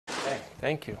Okay,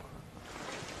 thank you.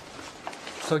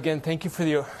 So again, thank you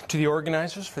to the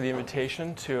organizers for the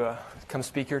invitation to come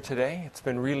speak here today. It's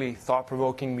been really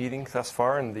thought-provoking meeting thus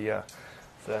far, and the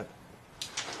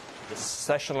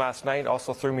session last night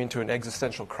also threw me into an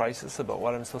existential crisis about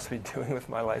what I'm supposed to be doing with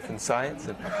my life in science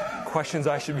and questions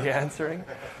I should be answering.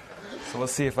 So we'll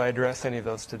see if I address any of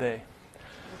those today.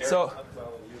 So,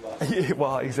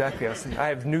 well, exactly. I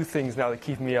have new things now that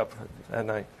keep me up at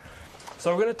night.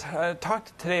 So we're going to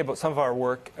talk today about some of our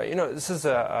work. This is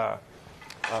a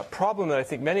problem that I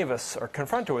think many of us are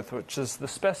confronted with, which is the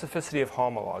specificity of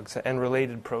homologs and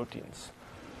related proteins.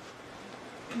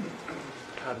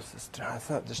 How does this do? I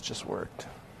thought this just worked.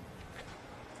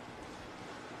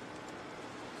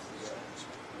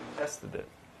 Tested it.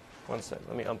 One second.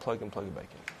 Let me unplug and plug it back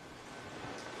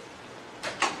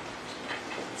in.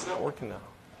 It's not working now.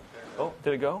 Oh,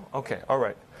 did it go? Okay, all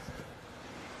right.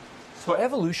 So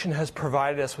evolution has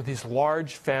provided us with these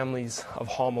large families of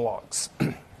homologs.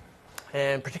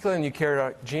 And particularly in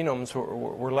eukaryotic genomes,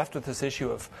 we're left with this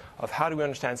issue of how do we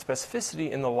understand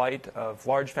specificity in the light of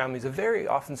large families of very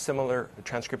often similar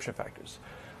transcription factors.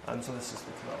 So this is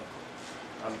the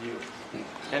canonical view.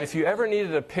 And if you ever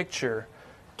needed a picture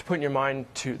to put in your mind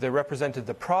that represented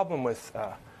the problem with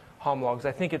homologs,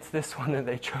 I think it's this one that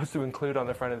they chose to include on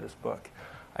the front of this book.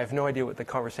 I have no idea what the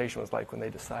conversation was like when they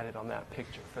decided on that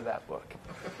picture for that book.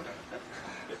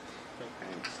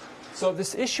 So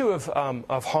this issue of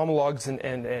homologs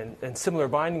and similar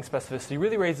binding specificity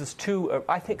really raises two,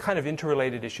 I think, kind of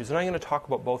interrelated issues. And I'm going to talk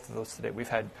about both of those today. We've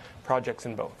had projects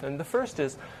in both. And the first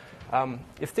is,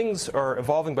 if things are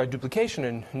evolving by duplication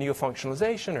and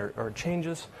neofunctionalization or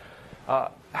changes,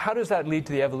 how does that lead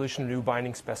to the evolution of new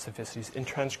binding specificities in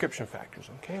transcription factors?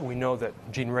 Okay, we know that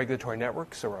gene regulatory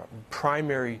networks are a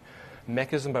primary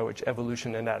mechanism by which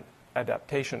evolution and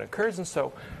adaptation occurs. And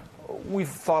so we've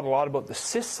thought a lot about the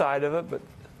cis side of it, but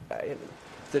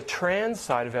the trans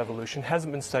side of evolution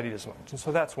hasn't been studied as much. And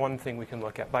so that's one thing we can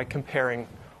look at by comparing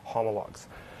homologs.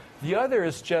 The other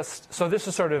is just, so this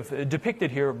is sort of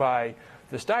depicted here by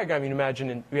this diagram. You can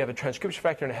imagine we have a transcription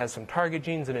factor and it has some target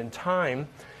genes, and in time,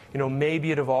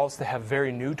 maybe it evolves to have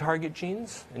very new target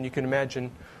genes. And you can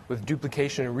imagine with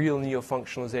duplication and real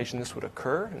neofunctionalization, this would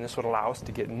occur, and this would allow us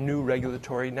to get new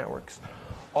regulatory networks.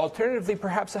 Alternatively,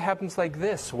 perhaps it happens like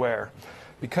this, where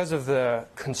because of the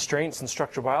constraints in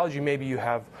structural biology, maybe you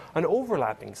have an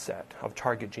overlapping set of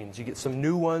target genes. You get some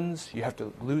new ones, you have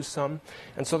to lose some.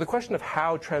 And so the question of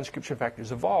how transcription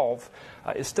factors evolve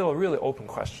is still a really open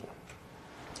question.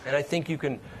 And I think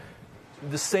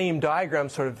the same diagram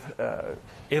sort of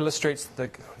illustrates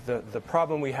the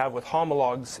problem we have with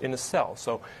homologs in a cell.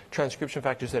 So transcription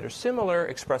factors that are similar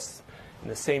expressed in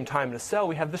the same time in a cell,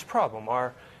 we have this problem.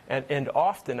 And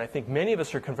often, I think many of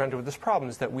us are confronted with this problem,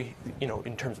 is that we,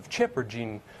 in terms of chip or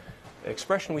gene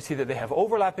expression, we see that they have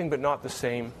overlapping but not the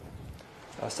same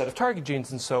set of target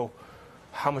genes. And so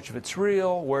how much of it's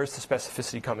real? Where's the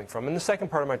specificity coming from? And the second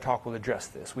part of my talk will address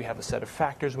this. We have a set of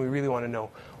factors, and we really want to know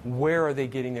where are they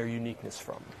getting their uniqueness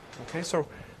from. Okay, so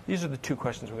these are the two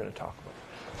questions we're going to talk about.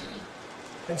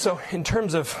 And so in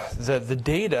terms of the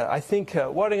data, I think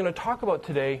what I'm going to talk about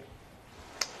today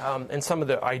and some of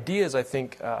the ideas, I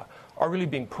think, are really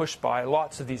being pushed by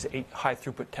lots of these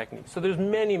high-throughput techniques. So there's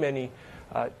many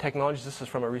technologies. This is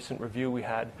from a recent review we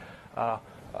had.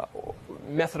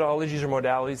 Methodologies or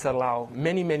modalities that allow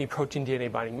many protein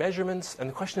DNA binding measurements. And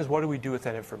the question is, what do we do with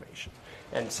that information?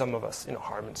 And some of us,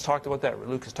 Harman's talked about that, or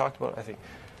Luke has talked about it. I think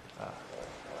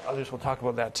others will talk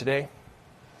about that today.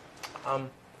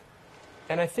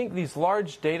 And I think these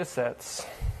large data sets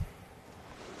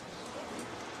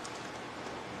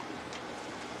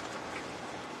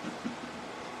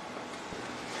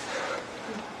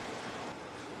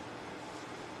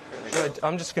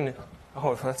I'm just going to.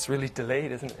 Oh, that's really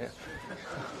delayed, isn't it?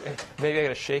 Maybe I got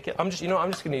to shake it. I'm just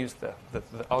going to use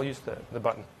I'll use the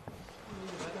button.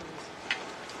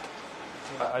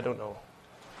 I don't know.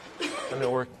 I'm going to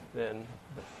work then.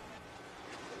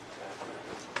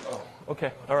 Oh,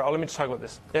 okay. All right. Let me just talk about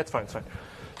this. Yeah, it's fine. It's fine.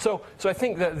 So I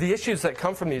think that the issues that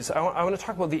come from these, I want to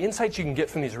talk about the insights you can get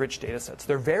from these rich data sets.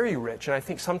 They're very rich, and I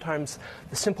think sometimes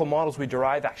the simple models we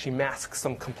derive actually mask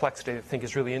some complexity that I think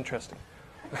is really interesting.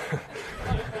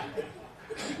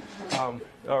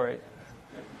 All right.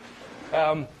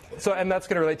 And that's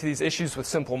going to relate to these issues with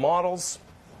simple models.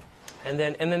 And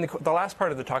then the last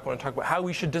part of the talk, I want to talk about how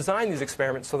we should design these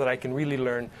experiments so that I can really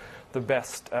learn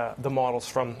the models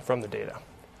from the data.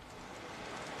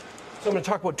 So I'm going to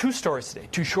talk about two stories today,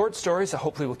 two short stories that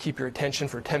hopefully will keep your attention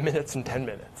for 10 minutes and 10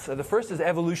 minutes. So the first is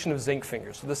evolution of zinc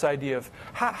fingers. So this idea of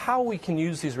how we can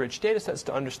use these rich data sets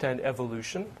to understand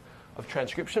evolution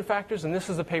transcription factors. And this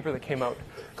is a paper that came out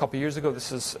a couple years ago.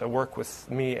 This is a work with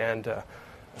me, and I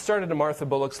started in Martha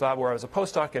Bullock's lab where I was a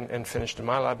postdoc and finished in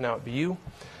my lab now at BU.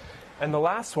 And the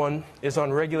last one is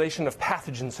on regulation of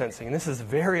pathogen sensing. And this is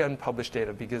very unpublished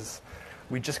data because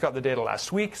we just got the data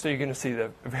last week, so you're going to see the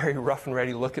very rough and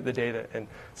ready look at the data and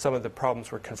some of the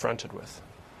problems we're confronted with.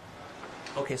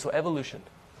 Okay, so evolution.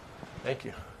 Thank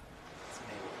you.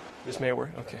 This may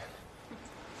work? Okay.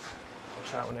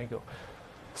 I'll chat when I go.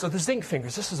 So the zinc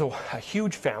fingers, this is a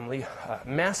huge family.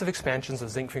 Massive expansions of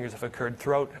zinc fingers have occurred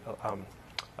throughout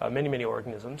many, many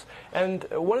organisms. And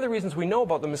one of the reasons we know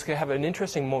about them is they have an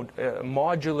interesting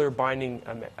modular binding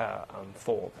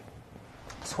fold.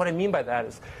 So what I mean by that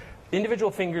is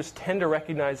individual fingers tend to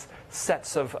recognize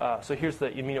sets of, so here's the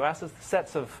amino acids,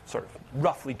 sets of sort of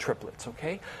roughly triplets,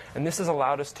 okay? And this has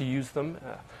allowed us to use them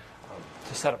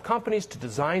to set up companies, to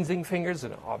design zinc fingers,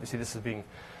 and obviously this is being,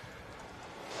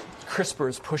 CRISPR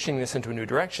is pushing this into a new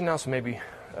direction now, so maybe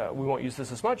we won't use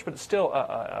this as much, but it's still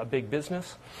a big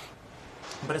business.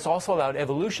 But it's also allowed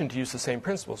evolution to use the same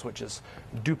principles, which is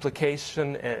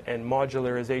duplication and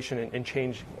modularization and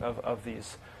change of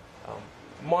these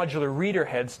modular reader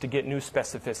heads to get new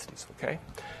specificities, okay?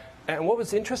 And what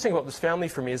was interesting about this family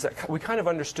for me is that we kind of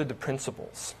understood the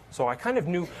principles. So I kind of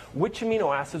knew which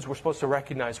amino acids were supposed to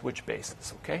recognize which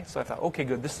bases, okay? So I thought, okay,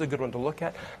 good, this is a good one to look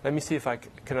at. Let me see if I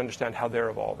can understand how they're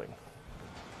evolving.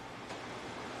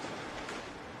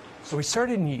 So we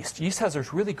started in yeast. Yeast has a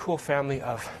really cool family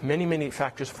of many, many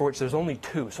factors for which there's only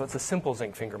two. So it's a simple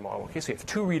zinc finger model, okay? So you have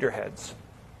two reader heads.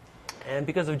 And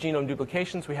because of genome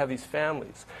duplications, we have these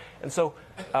families. And so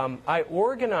I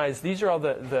organized, these are all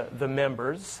the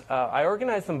members. I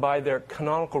organized them by their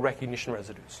canonical recognition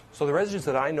residues. So the residues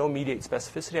that I know mediate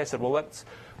specificity, I said, well, let's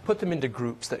put them into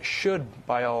groups that should,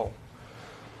 by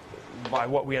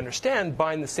what we understand,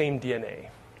 bind the same DNA.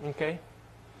 Okay?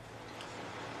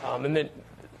 And then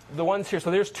the ones here,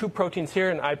 so there's two proteins here,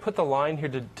 and I put the line here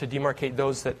to demarcate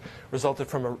those that resulted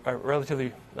from a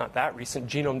relatively, not that recent,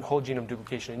 whole genome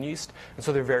duplication in yeast. And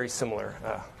so they're very similar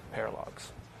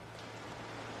paralogs.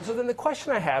 So then the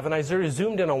question I have, and I sort of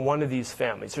zoomed in on one of these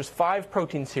families. There's 5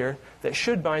 proteins here that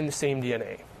should bind the same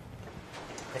DNA.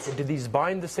 I said, do these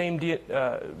bind the same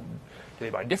DNA? Do they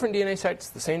bind different DNA sites,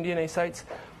 the same DNA sites?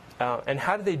 And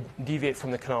how do they deviate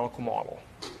from the canonical model?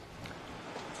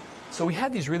 So we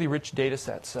had these really rich data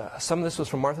sets. Some of this was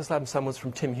from Martha's lab and some was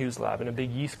from Tim Hughes' lab in a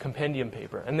big yeast compendium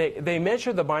paper. And they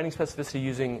measured the binding specificity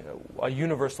using a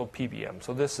universal PBM.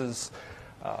 So this is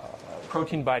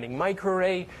protein binding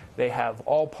microarray. They have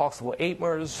all possible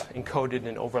apmers encoded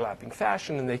in overlapping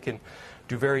fashion, and they can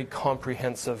do very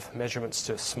comprehensive measurements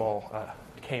to small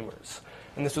k-mers.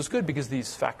 And this was good because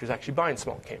these factors actually bind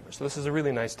small k-mers. So this is a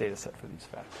really nice data set for these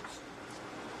factors.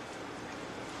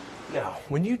 Now,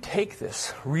 when you take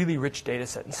this really rich data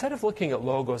set, instead of looking at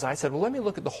logos, I said, well, let me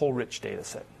look at the whole rich data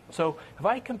set. So if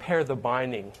I compare the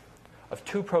binding of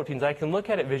 2 proteins, I can look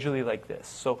at it visually like this.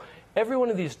 So every one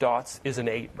of these dots is an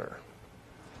apmer.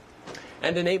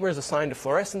 And an apmer is assigned a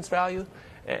fluorescence value,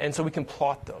 and so we can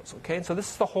plot those, okay? And so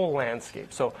this is the whole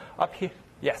landscape. So up here,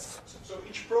 yes? So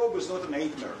each probe is not an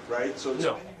apmer, right? So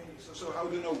no. So how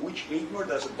do you know which apmer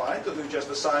does it bind, or do you just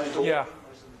assign it to all yeah.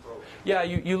 apmers in the probe? Yeah,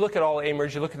 you look at all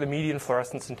apmers, you look at the median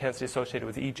fluorescence intensity associated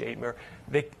with each apmer.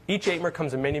 Each apmer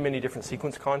comes in many, many different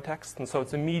sequence contexts, and so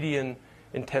it's a median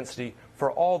intensity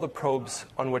for all the probes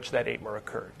on which that apmer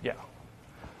occurred, yeah.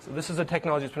 So this is a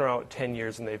technology that's been around 10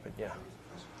 years, and they've been, yeah.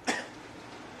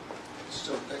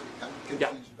 So I'm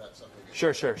confused about something.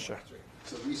 Sure.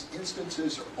 So these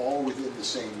instances are all within the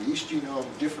same yeast genome,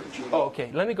 different genome. Oh,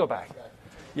 okay. Let me go back.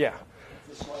 Yeah.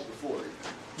 The slide before.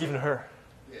 Even her.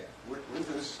 Yeah.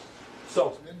 With this.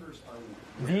 So Members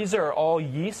these are all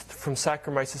yeast from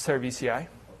Saccharomyces cerevisiae,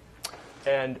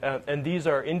 and these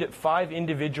are 5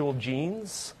 individual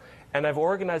genes, and I've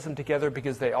organized them together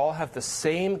because they all have the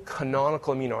same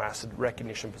canonical amino acid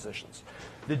recognition positions.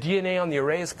 The DNA on the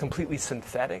array is completely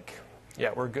synthetic.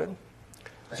 Yeah, we're good.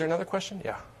 Is there another question?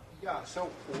 Yeah. Yeah, so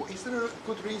is there a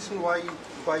good reason why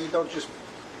you don't just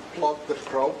plot the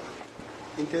probe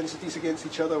intensities against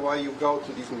each other, why you go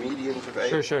to these medians of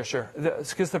A? Sure.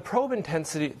 Because the probe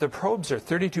intensity, the probes are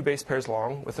 32 base pairs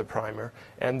long with a primer,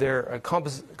 and they're a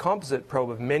composite probe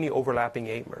of many overlapping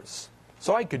apmers.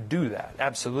 So I could do that,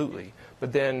 absolutely.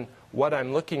 But then what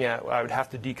I'm looking at, I would have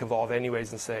to deconvolve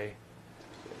anyways and say,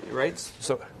 right?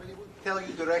 So Well, it would tell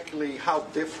you directly how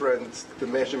different the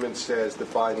measurement says the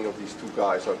binding of these 2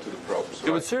 guys are to the probes.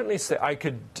 it would certainly say, I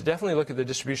could definitely look at the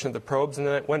distribution of the probes, and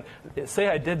then say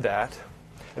I did that,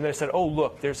 and then I said, oh,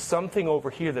 look, there's something over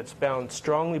here that's bound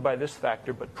strongly by this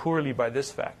factor but poorly by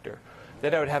this factor.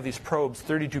 then I would have these probes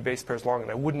 32 base pairs long,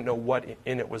 and I wouldn't know what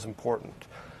in it was important.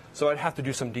 So I'd have to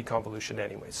do some deconvolution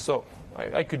anyways. So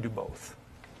I could do both.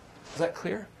 Is that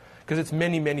clear? Because it's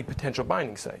many, many potential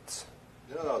binding sites.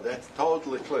 No, that's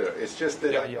totally clear. It's just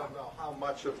that Yeah, I yeah. don't know how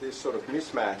much of this sort of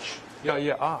mismatch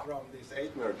Yeah. from these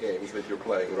 8-mer games that you're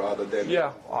playing rather than...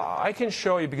 Yeah, I can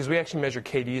show you because we actually measure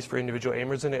KDs for individual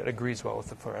AIMers, and it agrees well with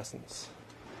the fluorescence.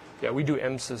 Yeah, we do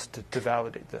EMSAs to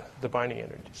validate the binding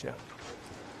energies, yeah.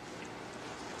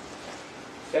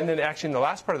 And then actually in the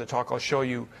last part of the talk, I'll show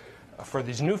you for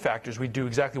these new factors, we do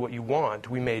exactly what you want.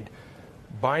 We made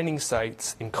binding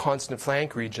sites in constant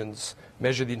flank regions,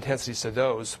 measure the intensities of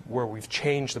those where we've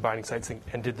changed the binding sites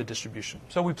and did the distribution.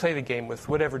 So we play the game with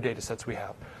whatever data sets we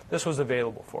have. This was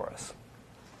available for us.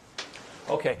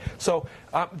 Okay, so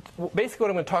basically what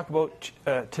I'm going to talk about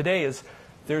today is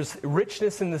there's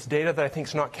richness in this data that I think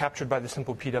is not captured by the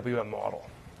simple PWM model.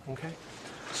 Okay,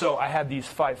 so I have these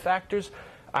 5 factors.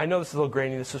 I know this is a little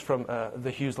grainy. This is from the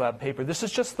Hughes Lab paper. This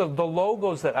is just the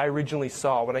logos that I originally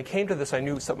saw. When I came to this, I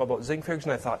knew something about zinc figures,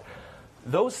 and I thought,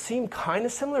 those seem kind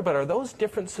of similar, but are those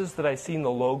differences that I see in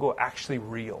the logo actually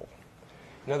real?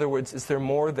 In other words, is there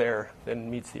more there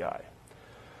than meets the eye?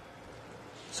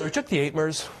 So we took the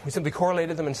 8-mers, we simply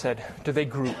correlated them and said, do they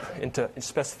group into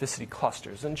specificity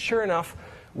clusters? And sure enough,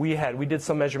 we did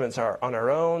some measurements on our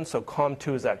own. So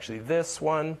COM2 is actually this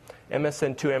one.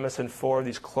 MSN2, MSN4,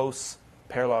 these close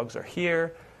paralogs are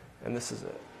here. And this is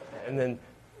it. And then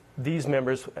these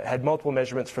members had multiple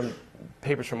measurements from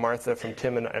papers from Martha, from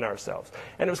Tim, and ourselves.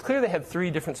 And it was clear they had 3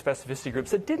 different specificity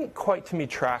groups that didn't quite, to me,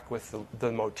 track with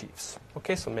the motifs.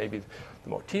 Okay, so maybe the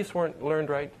motifs weren't learned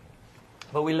right.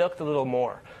 But we looked a little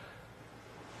more.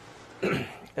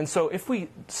 And so if we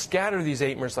scatter these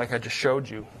 8-mers like I just showed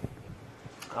you,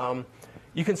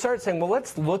 you can start saying, well,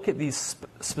 let's look at these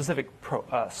specific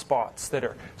spots that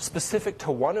are specific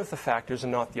to one of the factors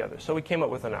and not the other. So we came up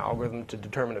with an algorithm to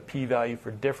determine a p-value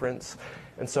for difference.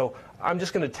 And so I'm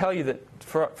just going to tell you that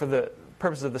for the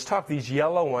purposes of this talk, these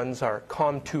yellow ones are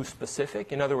COM2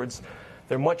 specific. In other words,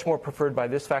 they're much more preferred by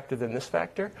this factor than this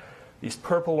factor. These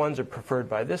purple ones are preferred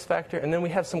by this factor. And then we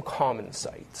have some common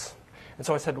sites. And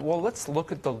so I said, well, let's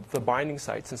look at the binding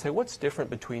sites and say, what's different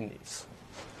between these?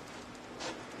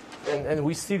 And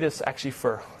we see this actually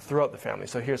throughout the family.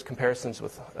 So here's comparisons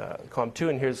with COM2,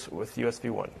 and here's with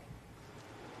USV1.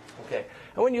 Okay.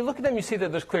 And when you look at them, you see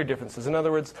that there's clear differences. In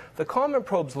other words, the common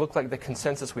probes look like the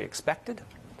consensus we expected.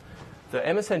 The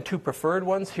MSN2 preferred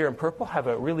ones here in purple have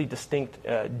a really distinct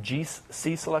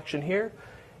GC selection here.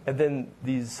 And then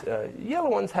these yellow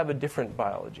ones have a different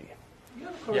biology. You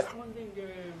have corresponding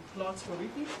plots for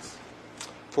repeats?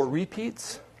 For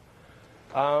repeats?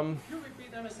 If you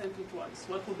repeat MSN2 twice,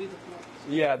 what will be the plot?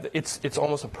 Yeah, it's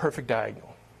almost a perfect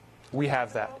diagonal. We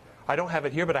have that. I don't have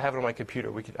it here, but I have it on my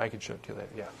computer. I could show it to you later.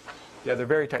 Yeah. Yeah, they're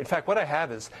very tight. In fact, what I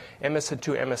have is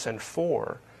MSN2,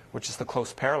 MSN4, which is the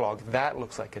close paralog. That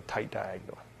looks like a tight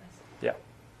diagonal. Yeah.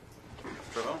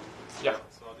 Trevor? Yeah.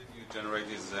 So how did you generate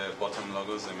these bottom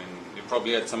logos? I mean, you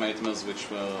probably had some 8-mers which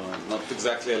were not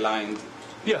exactly aligned.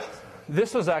 Yeah.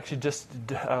 This was actually just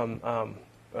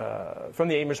from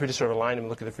the 8-mers, we just sort of aligned them and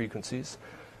look at the frequencies.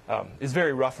 It's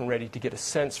very rough and ready to get a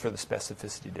sense for the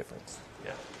specificity difference.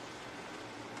 Yeah.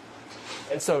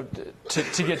 And so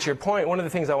to get to your point, one of the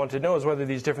things I wanted to know is whether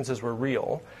these differences were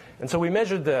real. And so we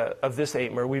measured of this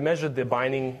 8-mer, we measured the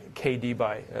binding KD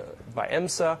by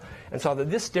EMSA and saw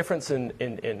that this difference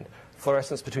in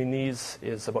fluorescence between these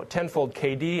is about 10-fold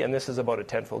KD, and this is about a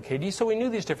 10-fold KD. So we knew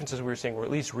these differences we were seeing were at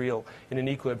least real in an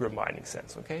equilibrium binding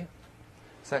sense. Okay?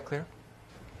 Is that clear?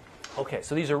 Okay,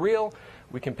 so these are real.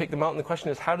 We can pick them out, and the question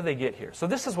is, how do they get here? So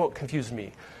this is what confused me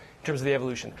in terms of the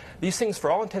evolution. These things,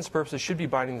 for all intents and purposes, should be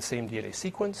binding the same DNA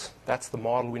sequence. That's the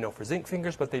model we know for zinc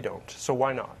fingers, but they don't. So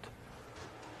why not?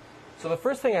 So the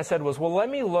first thing I said was, well, let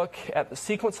me look at the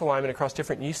sequence alignment across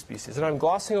different yeast species. And I'm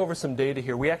glossing over some data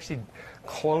here. We actually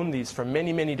cloned these from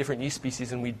many, many different yeast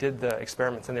species, and we did the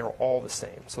experiments, and they were all the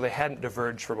same. So they hadn't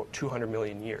diverged for about 200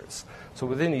 million years. So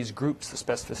within these groups, the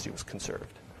specificity was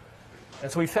conserved.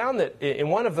 And so we found that in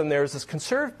one of them, there was this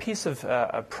conserved piece of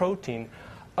protein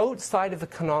outside of the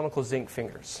canonical zinc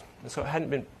fingers. And so it hadn't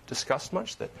been discussed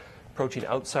much that protein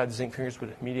outside the zinc fingers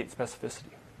would mediate specificity.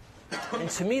 And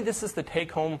to me, this is the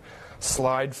take-home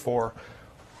slide for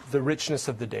the richness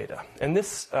of the data. And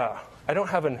this, I don't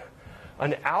have an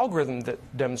algorithm that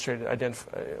demonstrated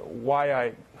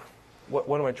why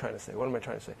what am I trying to say? What am I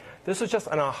trying to say? This was just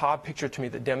an aha picture to me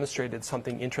that demonstrated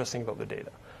something interesting about the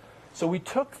data. So we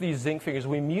took these zinc fingers,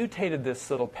 we mutated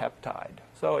this little peptide.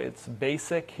 So it's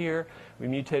basic here. We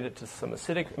mutated it to some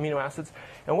acidic amino acids.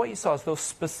 And what you saw is those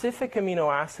specific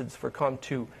amino acids for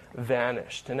COM2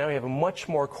 vanished. And now we have a much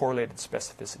more correlated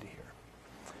specificity here.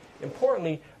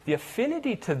 Importantly, the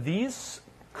affinity to these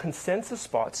consensus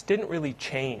spots didn't really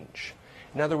change.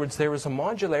 In other words, there was a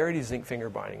modularity zinc finger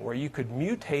binding where you could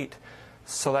mutate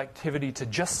selectivity to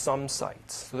just some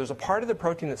sites. So there's a part of the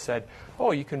protein that said,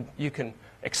 oh, you can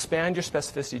expand your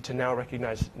specificity to now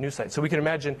recognize new sites. So we can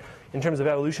imagine, in terms of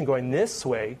evolution going this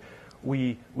way,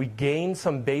 we gain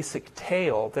some basic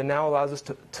tail that now allows us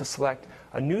to select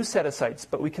a new set of sites,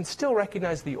 but we can still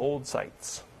recognize the old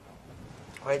sites.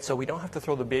 Right? So we don't have to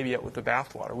throw the baby out with the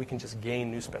bathwater. We can just gain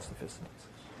new specificities.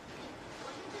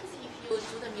 What happens if you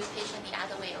do the mutation the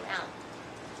other way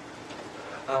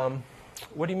around?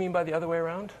 What do you mean by the other way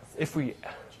around? If we...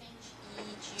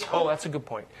 Change Oh, that's a good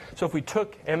point. So if we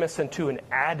took MSN2 and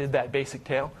added that basic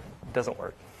tail, it doesn't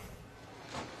work.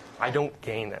 I don't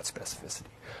gain that specificity.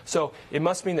 So it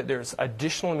must mean that there's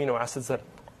additional amino acids that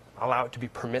allow it to be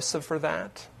permissive for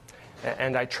that.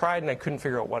 And I tried and I couldn't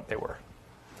figure out what they were.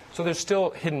 So there's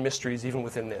still hidden mysteries even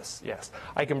within this, yes.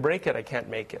 I can break it, I can't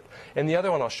make it. And the other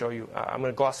one I'll show you, I'm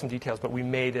going to gloss some details, but we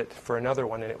made it for another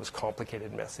one and it was complicated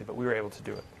and messy, but we were able to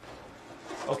do it.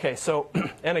 Okay, so,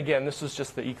 and again, this is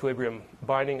just the equilibrium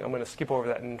binding. I'm going to skip over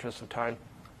that in the interest of time.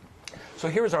 So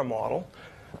here's our model,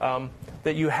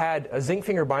 that you had a zinc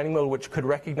finger binding mode which could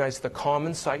recognize the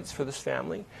common sites for this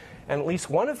family. And at least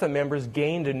one of the members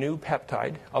gained a new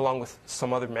peptide, along with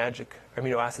some other magic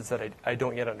amino acids that I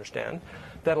don't yet understand,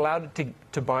 that allowed it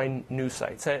to bind new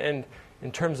sites. And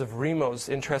in terms of Remo's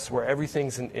interest, where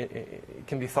everything's it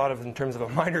can be thought of in terms of a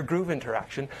minor groove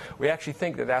interaction, we actually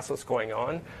think that that's what's going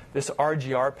on. This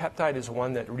RGR peptide is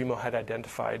one that Remo had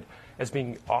identified as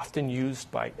being often used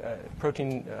by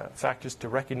protein factors to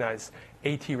recognize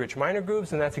AT-rich minor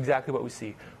grooves, and that's exactly what we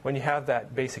see. When you have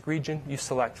that basic region, you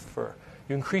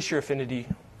increase your affinity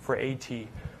for AT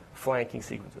flanking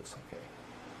sequences. Okay.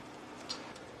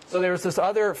 So there was this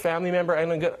other family member. I'm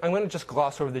going to just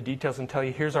gloss over the details and tell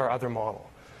you, here's our other model.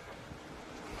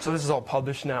 So this is all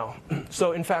published now.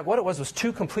 So in fact, what it was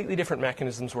two completely different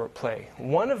mechanisms were at play.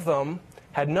 One of them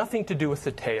had nothing to do with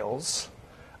the tails.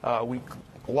 We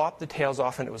lopped the tails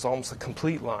off, and it was almost a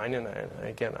complete line. And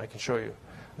again, I can show you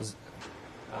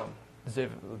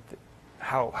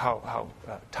how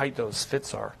tight those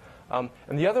fits are. And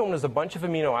the other one was a bunch of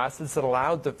amino acids that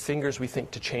allowed the fingers, we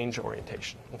think, to change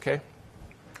orientation. Okay?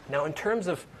 Now, in terms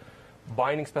of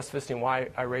binding specificity and why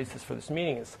I raised this for this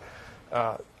meeting is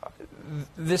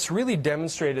this really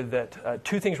demonstrated that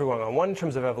two things were going on. One, in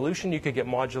terms of evolution, you could get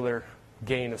modular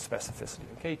gain of specificity.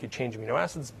 Okay? You could change amino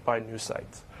acids, bind new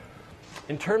sites.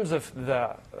 In terms of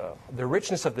the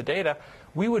richness of the data,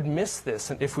 we would miss this.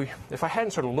 And if I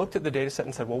hadn't sort of looked at the data set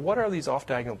and said, well, what are these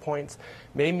off-diagonal points,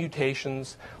 made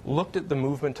mutations, looked at the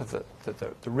movement of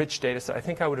the rich data set, I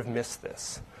think I would have missed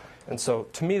this. And so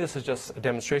to me, this is just a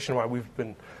demonstration why we've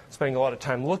been spending a lot of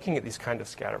time looking at these kind of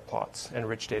scatter plots and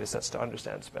rich data sets to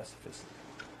understand specificity.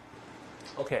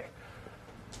 Okay.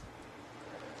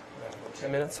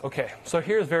 10 minutes? Okay. So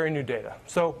here's very new data.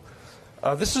 So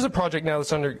this is a project now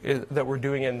that we're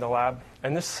doing in the lab.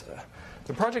 And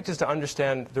the project is to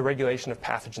understand the regulation of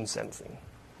pathogen sensing.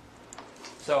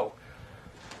 So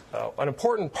an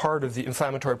important part of the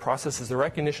inflammatory process is the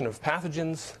recognition of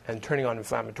pathogens and turning on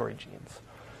inflammatory genes.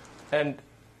 And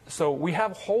so we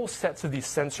have whole sets of these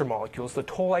sensor molecules. The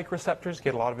toll-like receptors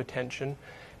get a lot of attention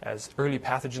as early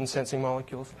pathogen sensing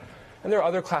molecules. And there are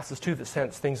other classes, too, that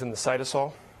sense things in the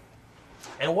cytosol.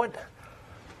 And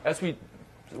as we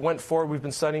went forward, we've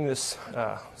been studying this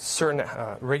certain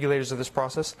regulators of this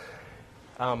process.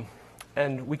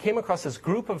 And we came across this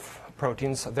group of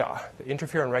proteins, the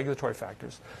interferon regulatory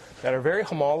factors, that are very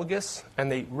homologous, and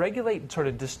they regulate sort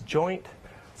of disjoint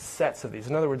sets of these.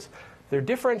 In other words, they're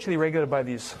differentially regulated by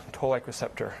these toll-like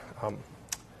receptor,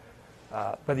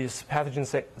 by these pathogen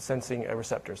sensing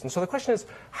receptors. And so the question is,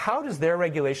 how does their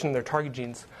regulation of their target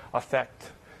genes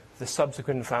affect the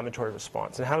subsequent inflammatory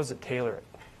response, and how does it tailor it?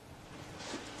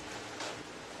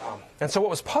 And so what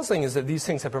was puzzling is that these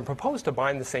things have been proposed to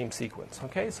bind the same sequence.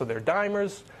 Okay, so they're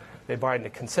dimers, they bind a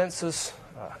consensus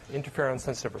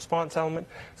interferon-sensitive response element.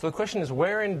 So the question is,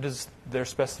 wherein does their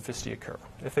specificity occur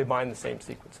if they bind the same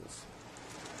sequences?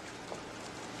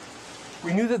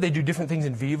 We knew that they do different things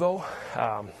in vivo.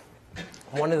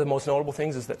 One of the most notable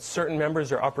things is that certain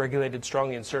members are upregulated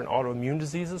strongly in certain autoimmune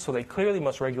diseases, so they clearly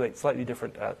must regulate slightly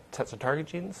different sets of target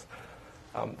genes.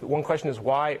 One question is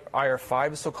why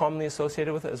IR5 is so commonly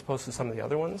associated with it as opposed to some of the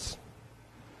other ones,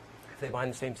 if they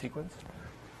bind the same sequence.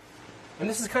 And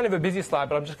this is kind of a busy slide,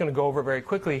 but I'm just going to go over it very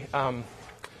quickly.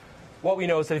 What we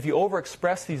know is that if you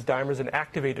overexpress these dimers in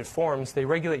activated forms, they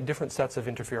regulate different sets of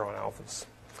interferon alphas.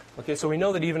 Okay, so we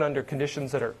know that even under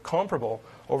conditions that are comparable,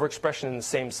 overexpression in the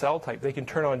same cell type, they can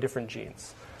turn on different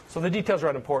genes. So the details are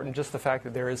unimportant, just the fact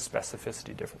that there is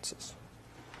specificity differences.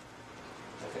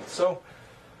 Okay, so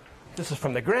this is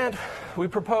from the grant we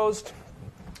proposed.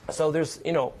 So there's,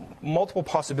 multiple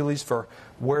possibilities for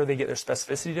where they get their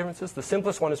specificity differences. The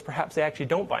simplest one is perhaps they actually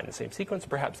don't bind the same sequence.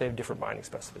 Perhaps they have different binding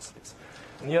specificities.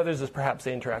 And the others is perhaps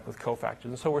they interact with cofactors.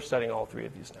 And so we're studying all three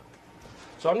of these now.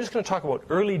 So I'm just going to talk about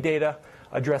early data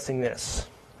addressing this.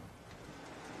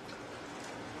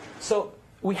 So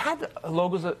we had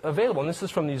logos available. And this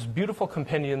is from these beautiful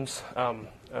compendiums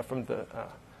from the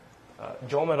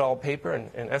Joel et al. Paper.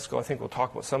 And Esco, I think, will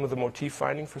talk about some of the motif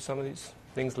finding for some of these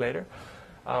things later.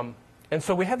 And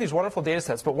so we have these wonderful data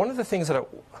sets. But one of the things that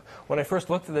when I first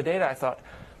looked at the data, I thought,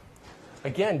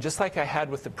 again, just like I had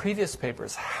with the previous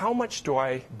papers, how much do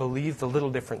I believe the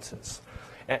little differences?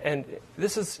 And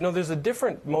this is, there's a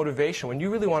different motivation. When you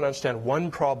really want to understand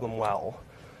one problem well,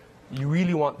 you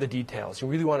really want the details. You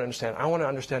really want to understand. I want to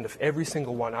understand if every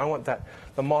single one. I want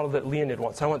the model that Leonid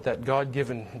wants. I want that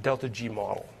God-given delta G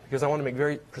model, because I want to make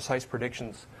very precise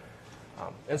predictions.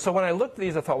 And so when I looked at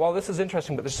these, I thought, well, this is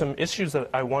interesting, but there's some issues that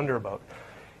I wonder about.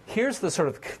 Here's the sort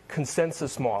of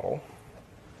consensus model,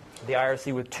 the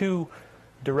IRC with two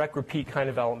direct repeat kind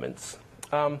of elements.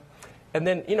 And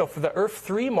then, for the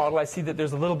ERF3 model, I see that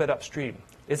there's a little bit upstream.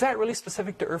 Is that really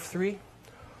specific to ERF3?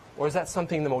 Or is that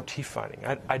something in the motif finding?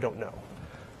 I don't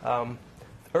know.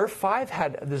 ERF5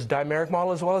 had this dimeric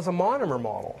model as well as a monomer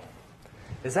model.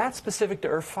 Is that specific to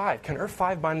ERF5? Can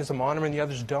ERF5 bind as a monomer and the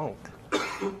others don't?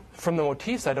 From the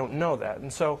motifs, I don't know that.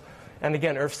 And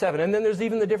again, ERF7. And then there's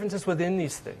even the differences within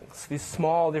these things, these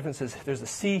small differences. There's a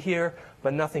C here,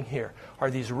 but nothing here. Are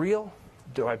these real?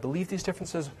 Do I believe these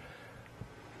differences?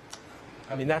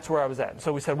 I mean, that's where I was at.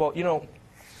 So we said, well,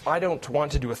 I don't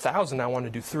want to do 1,000. I want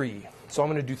to do 3. So I'm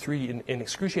going to do 3 in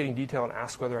excruciating detail and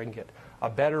ask whether I can get a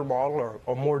better model or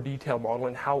a more detailed model,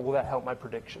 and how will that help my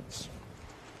predictions?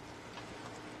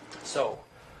 So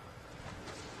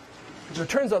it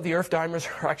turns out the ERF dimers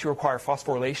actually require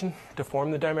phosphorylation to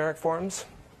form the dimeric forms.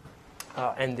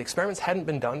 And the experiments hadn't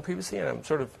been done previously. And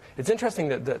it's interesting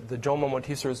that the JOMO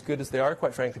motifs are as good as they are,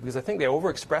 quite frankly, because I think they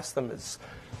overexpress them as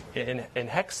in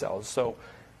hex cells.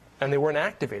 And they weren't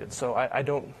activated. So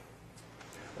I'm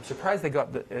surprised they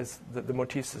got the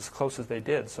motifs as close as they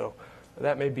did. So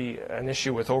that may be an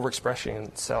issue with overexpression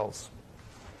in cells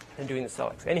and doing the cell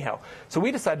X. Anyhow, so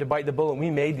we decided to bite the bullet, and we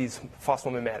made these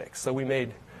phosphomimetics. So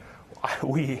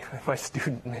my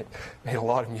student made a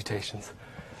lot of mutations.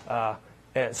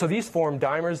 And so these form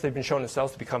dimers. They've been shown in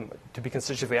cells to be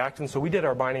constitutively active. So we did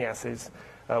our binding assays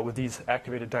with these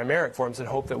activated dimeric forms and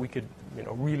hoped that we could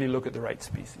really look at the right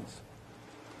species.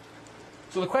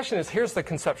 So the question is, here's the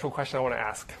conceptual question I want to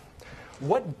ask.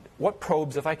 What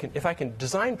probes, if I can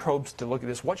design probes to look at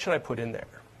this, what should I put in there?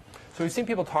 So we've seen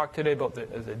people talk today about the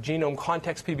genome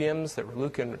context PBMs that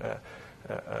Luke and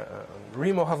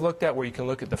Remo have looked at, where you can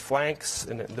look at the flanks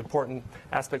and the important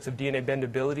aspects of DNA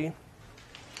bendability.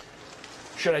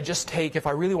 Should I just take, if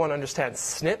I really want to understand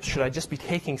SNPs, should I just be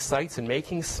taking sites and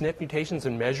making SNP mutations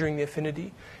and measuring the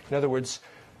affinity? In other words,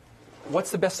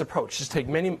 what's the best approach? Just take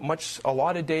a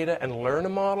lot of data and learn a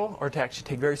model, or to actually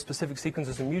take very specific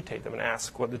sequences and mutate them and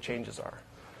ask what the changes are?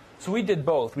 So we did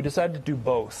both. We decided to do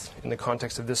both in the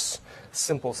context of this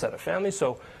simple set of families.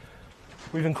 So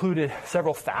we've included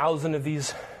several thousand of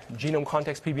these genome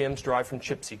context PBMs derived from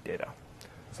ChIP-seq data.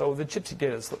 So the ChIP-seq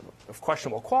data is of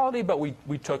questionable quality, but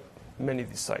we took many of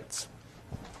these sites.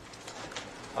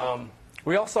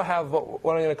 We also have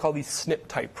what I'm going to call these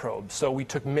SNP-type probes. So we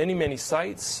took many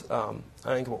sites, I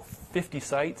think about 50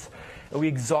 sites, and we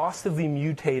exhaustively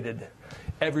mutated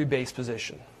every base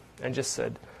position and just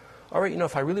said, all right,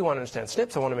 if I really want to understand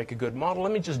SNPs, I want to make a good model,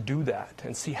 let me just do that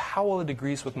and see how well it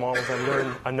agrees with models I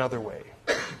learn another way.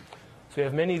 So we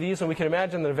have many of these, and we can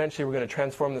imagine that eventually we're going to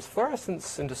transform this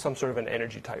fluorescence into some sort of an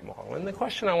energy-type model. And the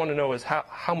question I want to know is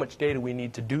how much data we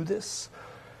need to do this,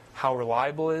 how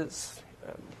reliable it is,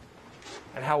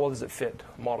 and how well does it fit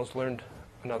models learned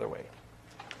another way.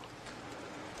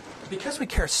 Because we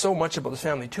care so much about this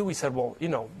family, too, we said, well,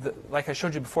 like I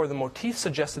showed you before, the motif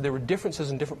suggested there were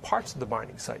differences in different parts of the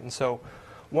binding site. And so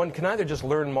one can either just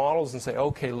learn models and say,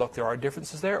 OK, look, there are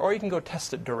differences there, or you can go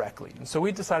test it directly. And so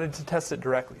we decided to test it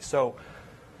directly. So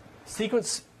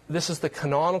sequence, this is the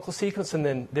canonical sequence, and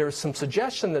then there was some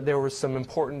suggestion that there were some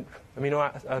important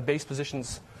base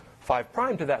positions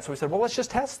 5' to that. So we said, well, let's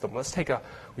just test them. Let's take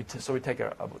we take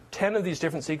 10 of these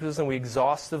different sequences, and we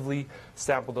exhaustively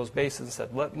sampled those bases and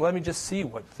said, let me just see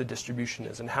what the distribution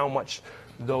is and how much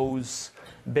those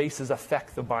bases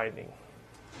affect the binding.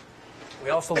 We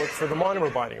also looked for the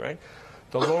monomer binding, right?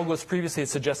 The logos previously had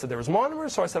suggested there was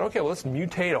monomers, so I said, okay, well, let's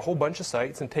mutate a whole bunch of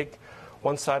sites and take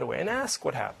one side away and ask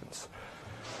what happens.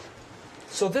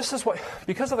 So this is what,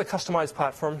 because of the customized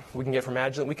platform we can get from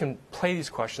Agilent, we can play these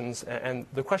questions. And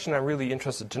the question I'm really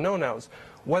interested to know now is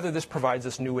whether this provides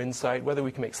us new insight, whether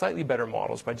we can make slightly better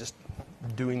models by just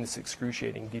doing this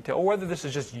excruciating detail, or whether this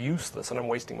is just useless and I'm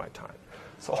wasting my time.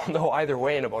 So I'll know either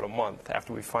way in about a month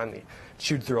after we finally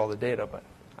chewed through all the data, but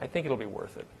I think it'll be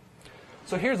worth it.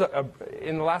 So here's,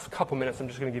 in the last couple minutes, I'm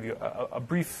just going to give you a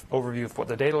brief overview of what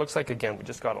the data looks like. Again, we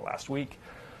just got it last week.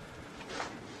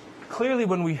 Clearly,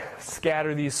 when we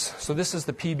scatter these, so this is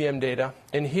the PBM data,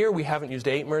 and here we haven't used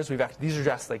 8-mers. These are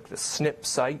just like the SNP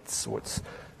sites, so it's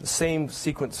the same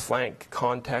sequence flank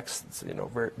context,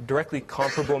 very directly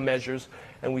comparable measures,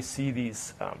 and we see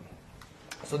these.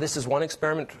 So this is one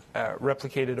experiment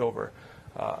replicated over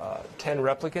 10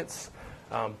 replicates,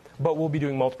 but we'll be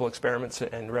doing multiple experiments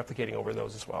and replicating over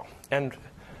those as well. And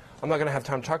I'm not going to have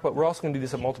time to talk about. We're also going to do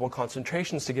this at multiple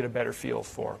concentrations to get a better feel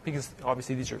for, because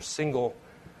obviously these are single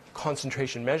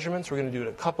concentration measurements. We're going to do it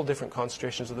at a couple different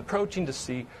concentrations of the protein to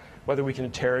see whether we can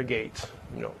interrogate,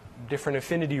 different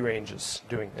affinity ranges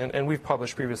doing. And we've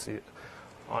published previously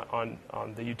on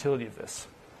the utility of this.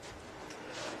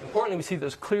 Importantly, we see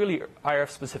there's clearly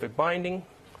IRF-specific binding,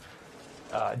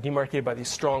 demarcated by these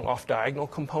strong off-diagonal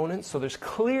components. So there's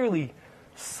clearly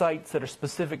sites that are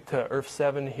specific to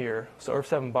ERF7 here. So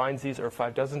ERF7 binds these,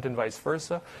 ERF5 doesn't, and vice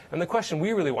versa. And the question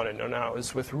we really want to know now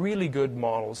is, with really good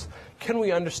models, can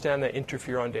we understand that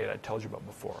interferon data I told you about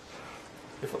before?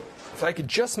 If I could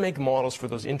just make models for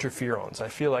those interferons, I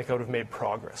feel like I would have made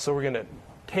progress. So we're going to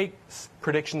take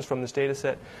predictions from this data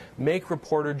set, make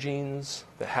reporter genes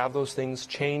that have those things,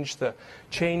 change the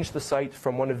site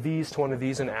from one of these to one of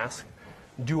these, and ask,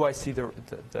 do I see the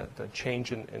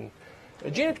change in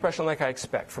gene expression like I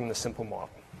expect from this simple model?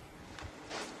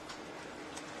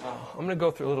 I'm going to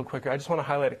go through a little quicker. I just want to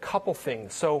highlight a couple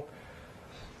things. So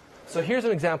here's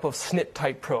an example of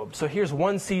SNP-type probe. So here's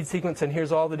one seed sequence, and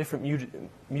here's all the different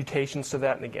mutations to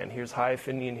that. And again, here's high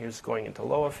affinity, and here's going into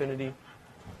low affinity.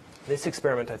 This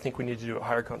experiment, I think we need to do a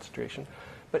higher concentration.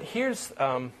 But here's,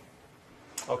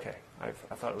 okay, I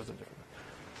thought it was a different.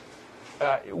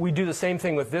 We do the same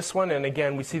thing with this one, and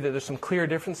again, we see that there's some clear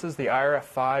differences. The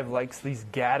IRF5 likes these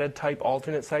GATA-type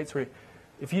alternate sites, where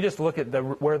if you just look at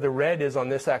where the red is on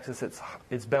this axis,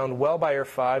 it's bound well by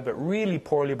ERF5, but really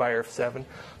poorly by ERF7.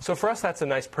 So for us, that's a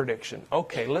nice prediction.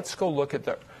 Okay, let's go look at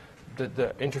the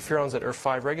interferons that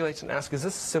ERF5 regulates and ask, is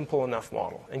this a simple enough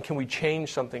model? And can we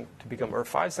change something to become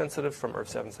ERF5 sensitive from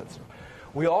ERF7 sensitive?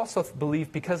 We also believe,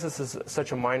 because this is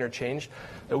such a minor change,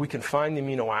 that we can find the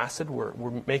amino acid.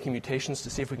 We're making mutations to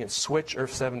see if we can switch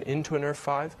ERF7 into an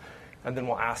ERF5, and then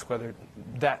we'll ask whether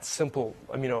that simple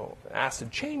amino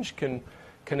acid change can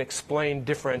explain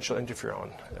differential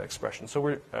interferon expression. So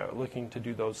we're looking to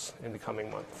do those in the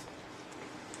coming months.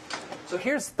 So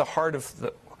here's the heart of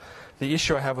the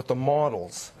issue I have with the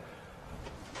models.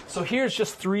 So here's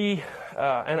just three,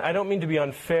 and I don't mean to be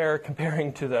unfair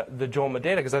comparing to the JOLMA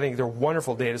data, because I think they're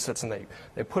wonderful data sets, and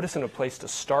they put us in a place to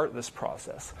start this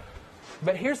process.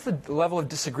 But here's the level of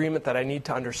disagreement that I need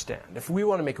to understand. If we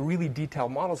want to make really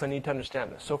detailed models, I need to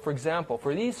understand this. So for example,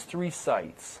 for these three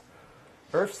sites,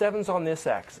 ERF7's on this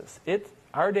axis.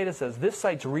 Our data says this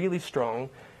site's really strong,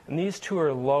 and these two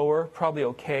are lower, probably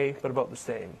okay, but about the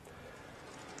same.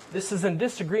 This is in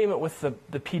disagreement with the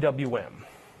PWM,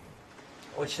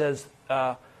 which says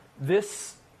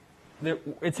it's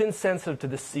insensitive to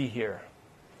the C here.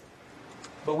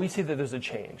 But we see that there's a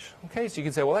change. Okay, so you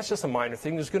can say, well, that's just a minor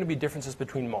thing. There's going to be differences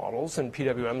between models, and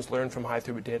PWMs learn from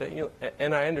high-throughput data.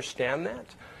 And I understand that.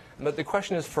 But the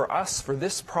question is, for us, for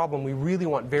this problem, we really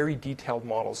want very detailed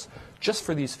models just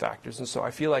for these factors. And so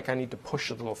I feel like I need to push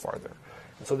it a little farther.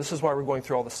 And so this is why we're going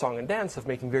through all the song and dance of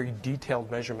making very detailed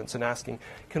measurements and asking,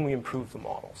 can we improve the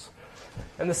models?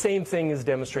 And the same thing is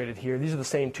demonstrated here. These are the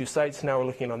same two sites. Now we're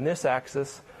looking on this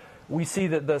axis. We see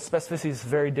that the specificity is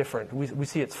very different. We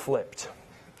see it's flipped.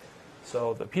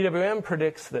 So the PWM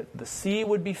predicts that the C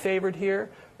would be favored here,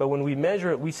 but when we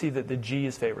measure it, we see that the G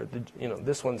is favored.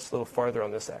 This one's a little farther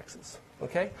on this axis.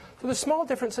 Okay? So there's small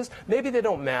differences. Maybe they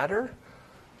don't matter,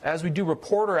 as we do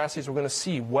reporter assays, we're going to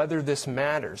see whether this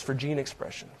matters for gene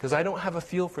expression. Because I don't have a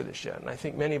feel for this yet, and I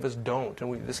think many of us don't.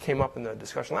 And this came up in the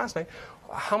discussion last night.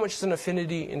 How much is an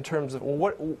affinity in terms of,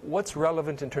 well, what's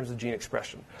relevant in terms of gene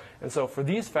expression? And so for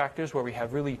these factors where we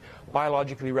have really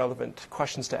biologically relevant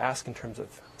questions to ask in terms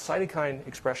of cytokine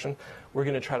expression, we're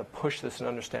going to try to push this and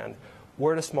understand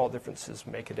where do small differences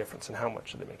make a difference and how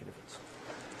much do they make a difference.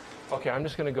 Okay, I'm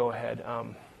just going to go ahead.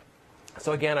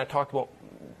 So again, I talked about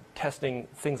testing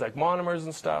things like monomers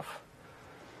and stuff.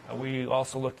 We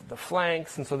also looked at the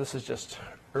flanks, and so this is just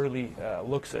early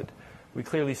looks at. We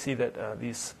clearly see that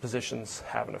these positions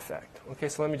have an effect. Okay,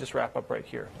 so let me just wrap up right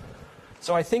here.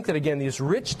 So I think that, again, these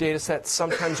rich data sets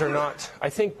sometimes are not, I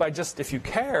think by just, if you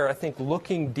care, I think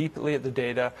looking deeply at the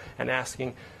data and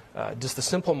asking, does the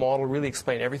simple model really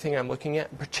explain everything I'm looking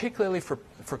at, particularly for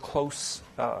close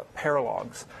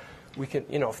paralogs? We can,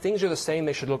 if things are the same,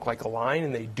 they should look like a line,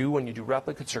 and they do when you do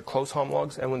replicates or close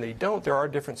homologs. And when they don't, there are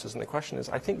differences. And the question is,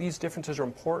 I think these differences are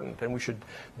important, and we should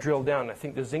drill down. I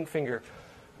think the zinc finger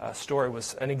story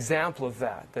was an example of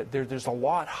that, that there's a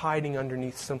lot hiding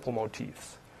underneath simple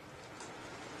motifs.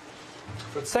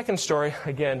 For the second story,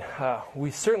 again, we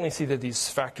certainly see that these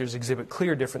factors exhibit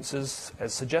clear differences,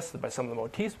 as suggested by some of the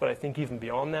motifs, but I think even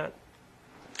beyond that.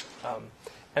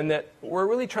 And that we're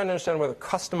really trying to understand whether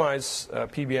customized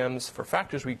PBMs for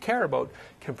factors we care about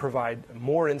can provide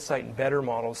more insight and better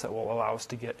models that will allow us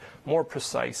to get more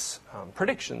precise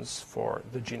predictions for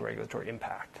the gene regulatory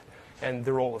impact and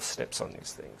the role of SNPs on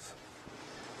these things.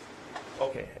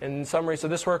 Okay, in summary, so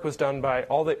this work was done by,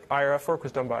 all the IRF work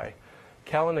was done by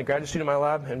Kellen, a graduate student in my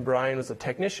lab, and Brian was a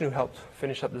technician who helped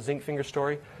finish up the zinc finger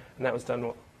story, and that was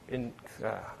done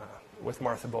with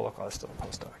Martha Bullock while I was still a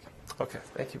postdoc. Okay,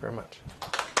 thank you very much.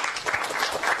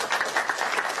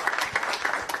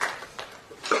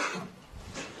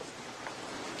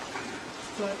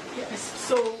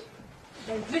 So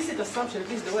the implicit assumption, at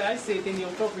least the way I see it in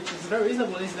your talk, which is very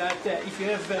reasonable, is that if you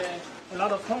have a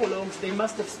lot of homologs, they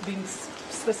must have been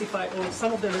specified, or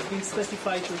some of them have been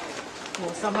specified to,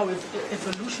 or somehow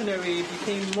evolutionary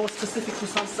became more specific to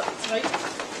some sites, right?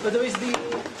 But there is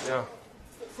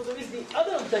so there is the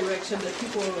other direction that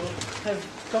people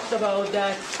have talked about,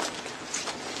 that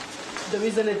there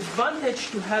is an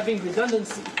advantage to having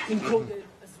redundancy encoded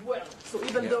as well. So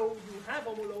even though you have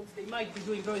homologs, they might be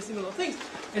doing very similar things.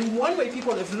 And one way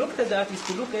people have looked at that is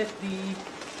to look at the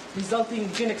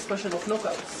resulting gene expression of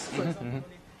knockouts, for example.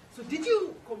 So did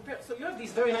you compare, so you have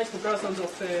these very nice comparisons of,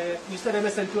 you said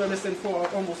MSN2, MSN4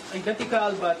 are almost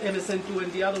identical, but MSN2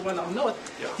 and the other one are not.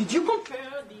 Yeah. Did you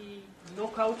compare the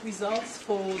knockout results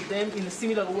for them in a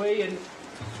similar way and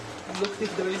looked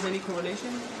if there is any correlation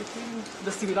between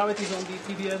the similarities on the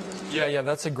PBMs and the... Yeah,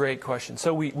 that's a great question.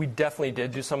 So we definitely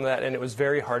did do some of that, and it was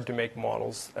very hard to make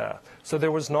models. So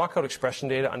there was knockout expression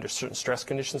data under certain stress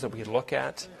conditions that we could look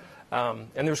at, and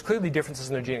there was clearly differences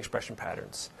in their gene expression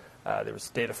patterns. There was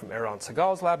data from Aaron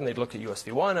Segal's lab, and they'd looked at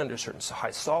USV1 under certain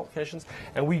high salt conditions,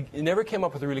 and we never came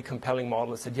up with a really compelling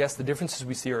model that said, yes, the differences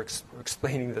we see are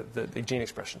explaining the gene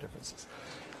expression differences.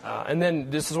 And then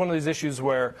this is one of these issues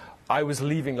where I was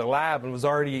leaving the lab and was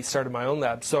already started my own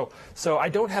lab. So I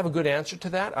don't have a good answer to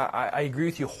that. I agree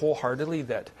with you wholeheartedly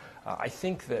that I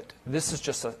think that this is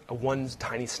just a one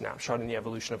tiny snapshot in the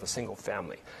evolution of a single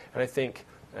family. And I think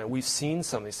we've seen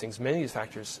some of these things, many of these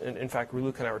factors. In fact,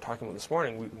 Luke and I were talking about this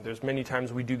morning. There's many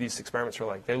times we do these experiments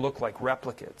where they look like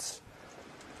replicates,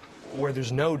 where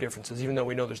there's no differences, even though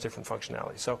we know there's different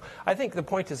functionality. So I think the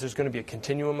point is there's going to be a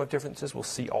continuum of differences. We'll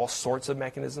see all sorts of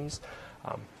mechanisms.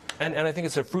 And I think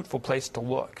it's a fruitful place to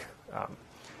look.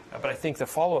 But I think the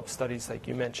follow-up studies, like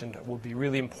you mentioned, will be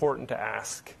really important to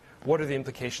ask, what are the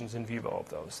implications in vivo of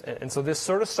those? And so this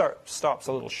sort of stops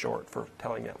a little short for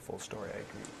telling that full story. I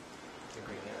agree.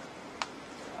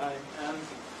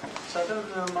 So I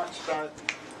don't know much about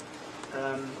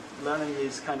learning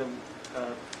these kind of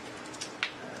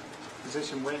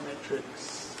position weight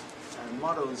matrix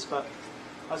models, but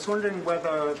I was wondering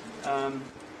whether,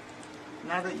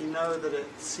 now that you know that it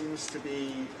seems to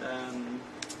be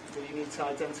that you need to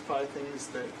identify things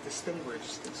that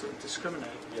distinguish, that sort of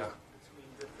discriminate between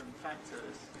different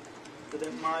factors, that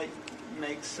it might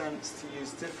make sense to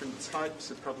use different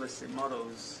types of probabilistic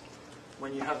models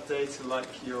when you have data like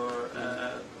your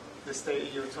this data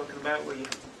you were talking about, where you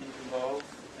evolve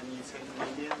and you take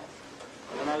a median.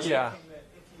 And I was thinking that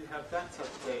if you have that type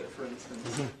of data, for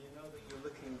instance, and you know that you're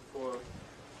looking for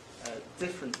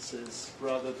differences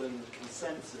rather than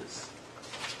consensus,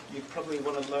 you probably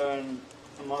want to learn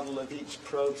a model of each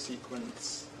probe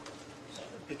sequence,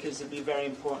 because it'd be very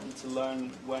important to learn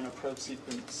when a probe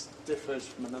sequence differs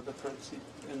from another probe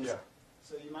sequence.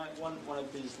 So you might want one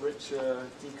of these richer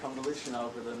deconvolution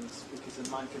algorithms because it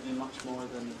might give you much more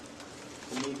than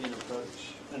the median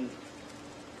approach. And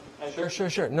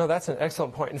Sure. No, that's an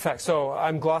excellent point. In fact, so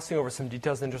I'm glossing over some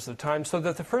details in the interest of time. So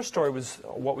that the first story was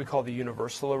what we call the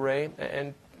universal array.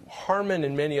 And Harman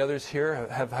and many others here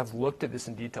have looked at this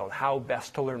in detail and how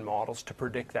best to learn models to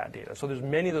predict that data. So there's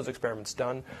many of those experiments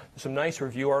done. There's some nice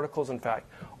review articles, in fact,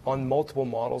 on multiple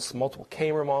models, multiple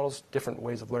K-mer models, different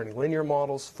ways of learning linear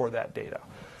models for that data.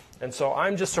 And so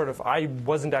I'm just I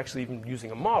wasn't actually even using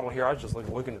a model here. I was just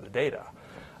looking at the data.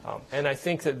 And I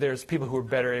think that there's people who are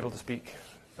better able to speak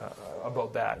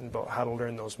about that and about how to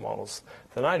learn those models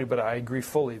than I do. But I agree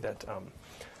fully that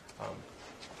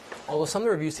although some of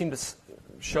the reviews seem to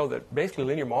show that basically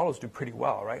linear models do pretty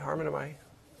well, right, Harman? I'm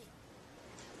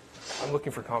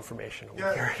looking for confirmation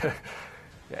over here.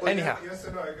 Well, anyhow. Yes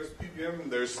and no. I guess PBM,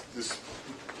 there's this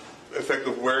effect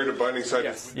of where the binding site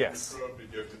is within the probe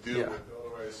that you have to deal with.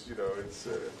 Otherwise, it's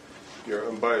you're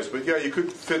unbiased. But yeah, you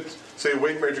could fit, say, a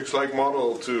weight matrix-like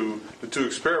model to the two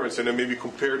experiments, and then maybe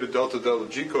compare the delta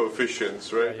G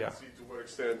coefficients, right? Yeah. And see to what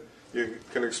extent you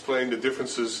can explain the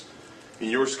differences in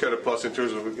your scatter plots in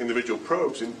terms of individual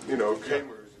probes, and K-mers in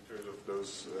terms of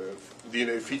those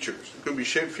DNA features. It could be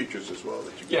shape features as well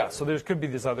that you get. Yeah, so there could be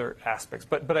these other aspects,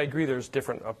 but I agree there's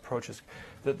different approaches.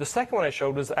 The second one I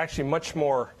showed was actually much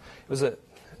more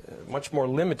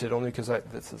limited, only because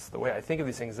this is the way I think of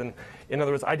these things. And in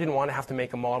other words, I didn't want to have to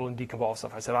make a model and deconvolve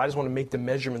stuff. I said I just want to make the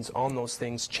measurements on those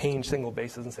things, change single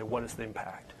bases, and say what is the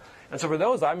impact. And so for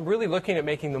those, I'm really looking at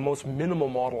making the most minimal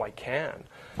model I can.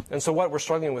 And so what we're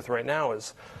struggling with right now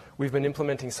is we've been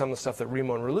implementing some of the stuff that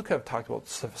Remo and Raluca have talked about,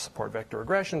 support vector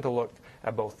regression, to look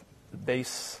at both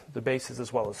the bases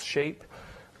as well as shape,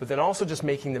 but then also just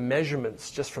making the measurements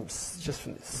just from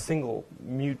single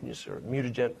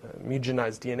mutagenized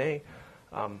DNA,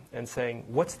 and saying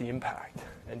what's the impact,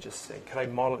 and just saying can I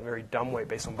model it in a very dumb way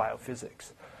based on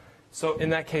biophysics. So in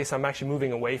that case, I'm actually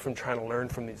moving away from trying to learn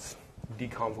from these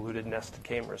deconvoluted nested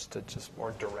K-mers to just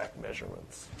more direct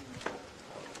measurements.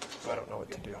 So I don't know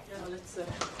what to do. Yeah, let's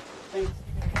thanks.